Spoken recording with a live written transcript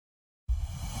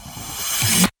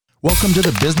Welcome to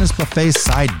the Business Buffet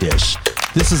Side Dish.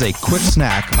 This is a quick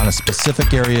snack on a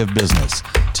specific area of business.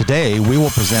 Today, we will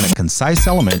present a concise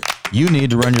element you need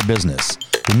to run your business.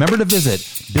 Remember to visit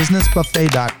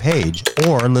businessbuffet.page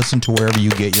or listen to wherever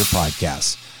you get your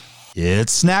podcasts.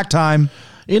 It's snack time.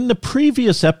 In the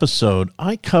previous episode,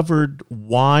 I covered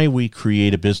why we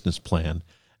create a business plan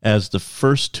as the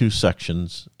first two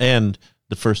sections of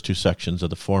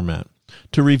the format.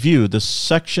 To review, the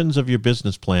sections of your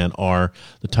business plan are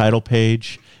the title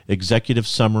page, executive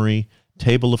summary,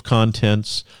 table of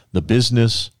contents, the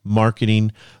business,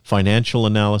 marketing, financial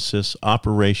analysis,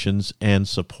 operations, and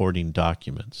supporting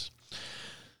documents.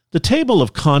 The table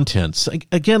of contents,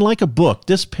 again, like a book,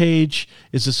 this page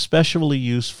is especially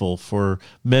useful for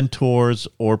mentors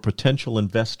or potential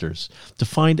investors to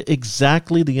find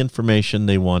exactly the information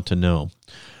they want to know.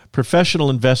 Professional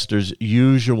investors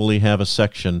usually have a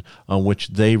section on which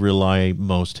they rely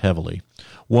most heavily.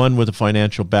 One with a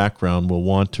financial background will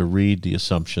want to read the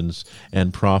assumptions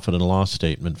and profit and loss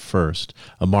statement first.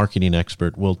 A marketing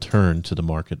expert will turn to the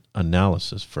market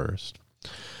analysis first.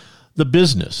 The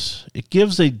business. It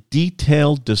gives a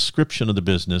detailed description of the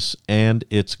business and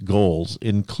its goals,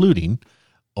 including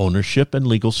ownership and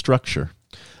legal structure,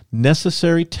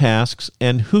 necessary tasks,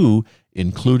 and who,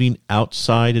 including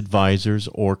outside advisors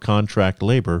or contract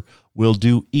labor, will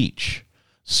do each.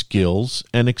 Skills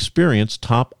and experience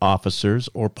top officers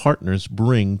or partners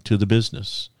bring to the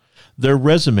business. Their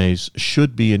resumes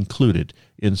should be included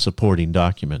in supporting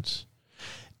documents.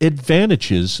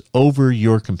 Advantages over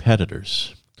your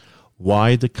competitors.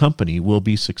 Why the company will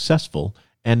be successful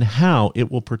and how it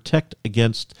will protect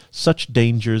against such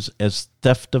dangers as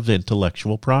theft of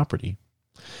intellectual property.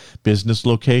 Business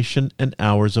location and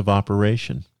hours of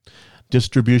operation,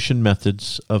 distribution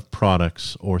methods of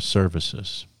products or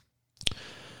services.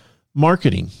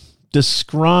 Marketing.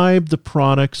 Describe the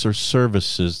products or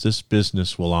services this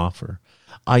business will offer.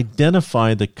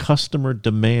 Identify the customer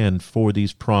demand for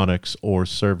these products or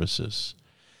services.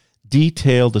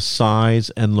 Detail the size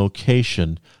and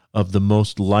location of the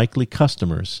most likely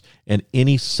customers and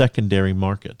any secondary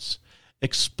markets.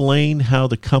 Explain how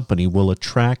the company will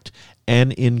attract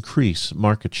and increase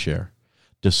market share.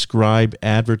 Describe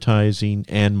advertising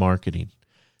and marketing.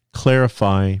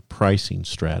 Clarify pricing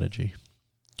strategy.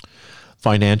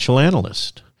 Financial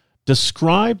analyst.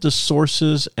 Describe the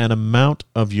sources and amount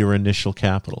of your initial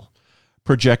capital.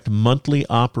 Project monthly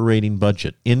operating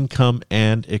budget, income,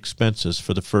 and expenses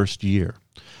for the first year.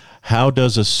 How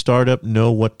does a startup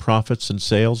know what profits and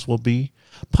sales will be?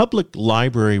 Public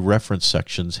library reference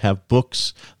sections have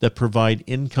books that provide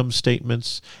income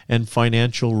statements and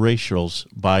financial ratios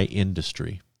by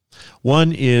industry.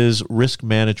 One is Risk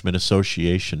Management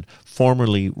Association,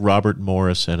 formerly Robert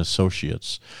Morris and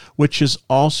Associates, which is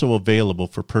also available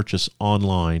for purchase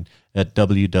online at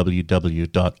www.rmahq.org.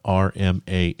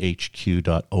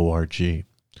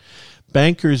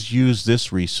 Bankers use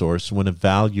this resource when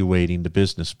evaluating the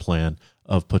business plan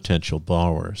of potential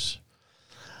borrowers.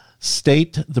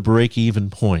 State the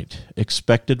break-even point,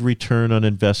 expected return on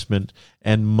investment,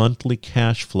 and monthly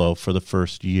cash flow for the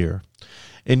first year.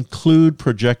 Include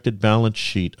projected balance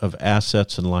sheet of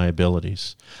assets and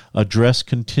liabilities. Address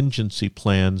contingency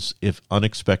plans if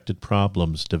unexpected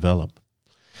problems develop.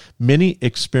 Many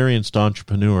experienced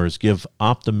entrepreneurs give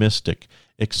optimistic,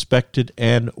 expected,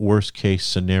 and worst-case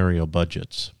scenario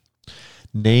budgets.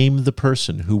 Name the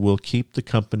person who will keep the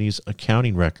company's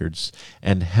accounting records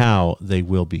and how they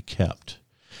will be kept.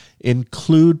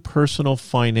 Include personal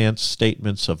finance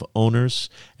statements of owners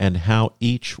and how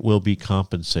each will be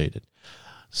compensated.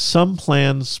 Some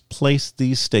plans place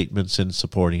these statements in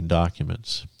supporting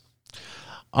documents.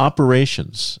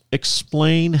 Operations.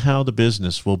 Explain how the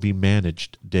business will be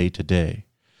managed day to day.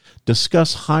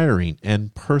 Discuss hiring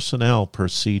and personnel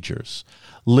procedures.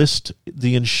 List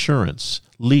the insurance,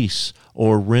 lease,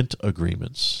 or rent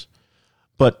agreements.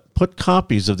 But put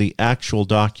copies of the actual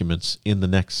documents in the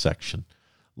next section.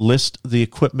 List the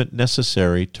equipment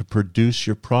necessary to produce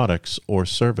your products or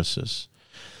services.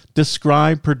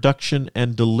 Describe production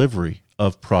and delivery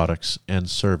of products and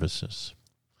services.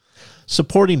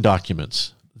 Supporting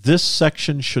documents. This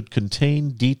section should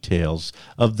contain details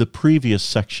of the previous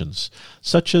sections,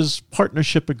 such as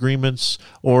partnership agreements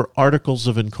or articles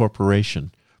of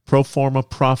incorporation, pro forma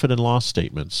profit and loss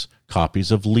statements,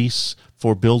 copies of lease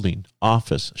for building,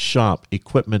 office, shop,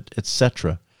 equipment,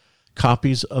 etc.,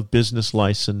 copies of business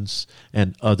license,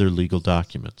 and other legal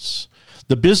documents.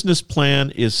 The business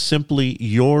plan is simply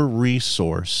your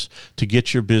resource to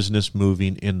get your business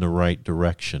moving in the right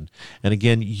direction. And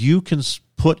again, you can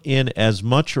put in as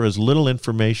much or as little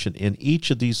information in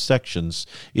each of these sections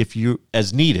if you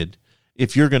as needed,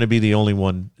 if you're going to be the only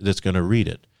one that's going to read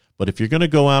it. But if you're going to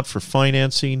go out for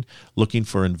financing, looking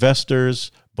for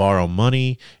investors, borrow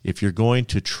money, if you're going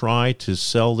to try to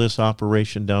sell this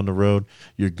operation down the road,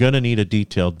 you're going to need a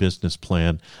detailed business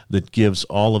plan that gives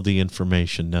all of the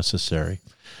information necessary.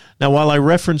 Now, while I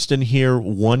referenced in here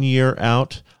 1 year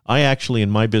out, I actually,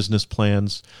 in my business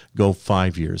plans, go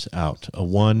 5 years out, a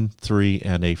 1, 3,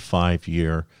 and a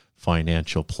 5-year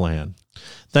financial plan.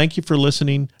 Thank you for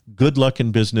listening. Good luck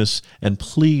in business, and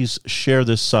please share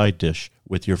this side dish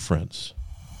with your friends.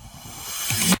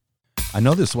 I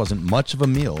know this wasn't much of a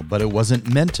meal, but it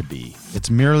wasn't meant to be. It's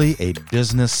merely a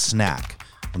business snack.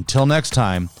 Until next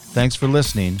time, thanks for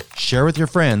listening, share with your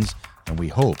friends, and we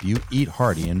hope you eat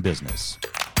hearty in business.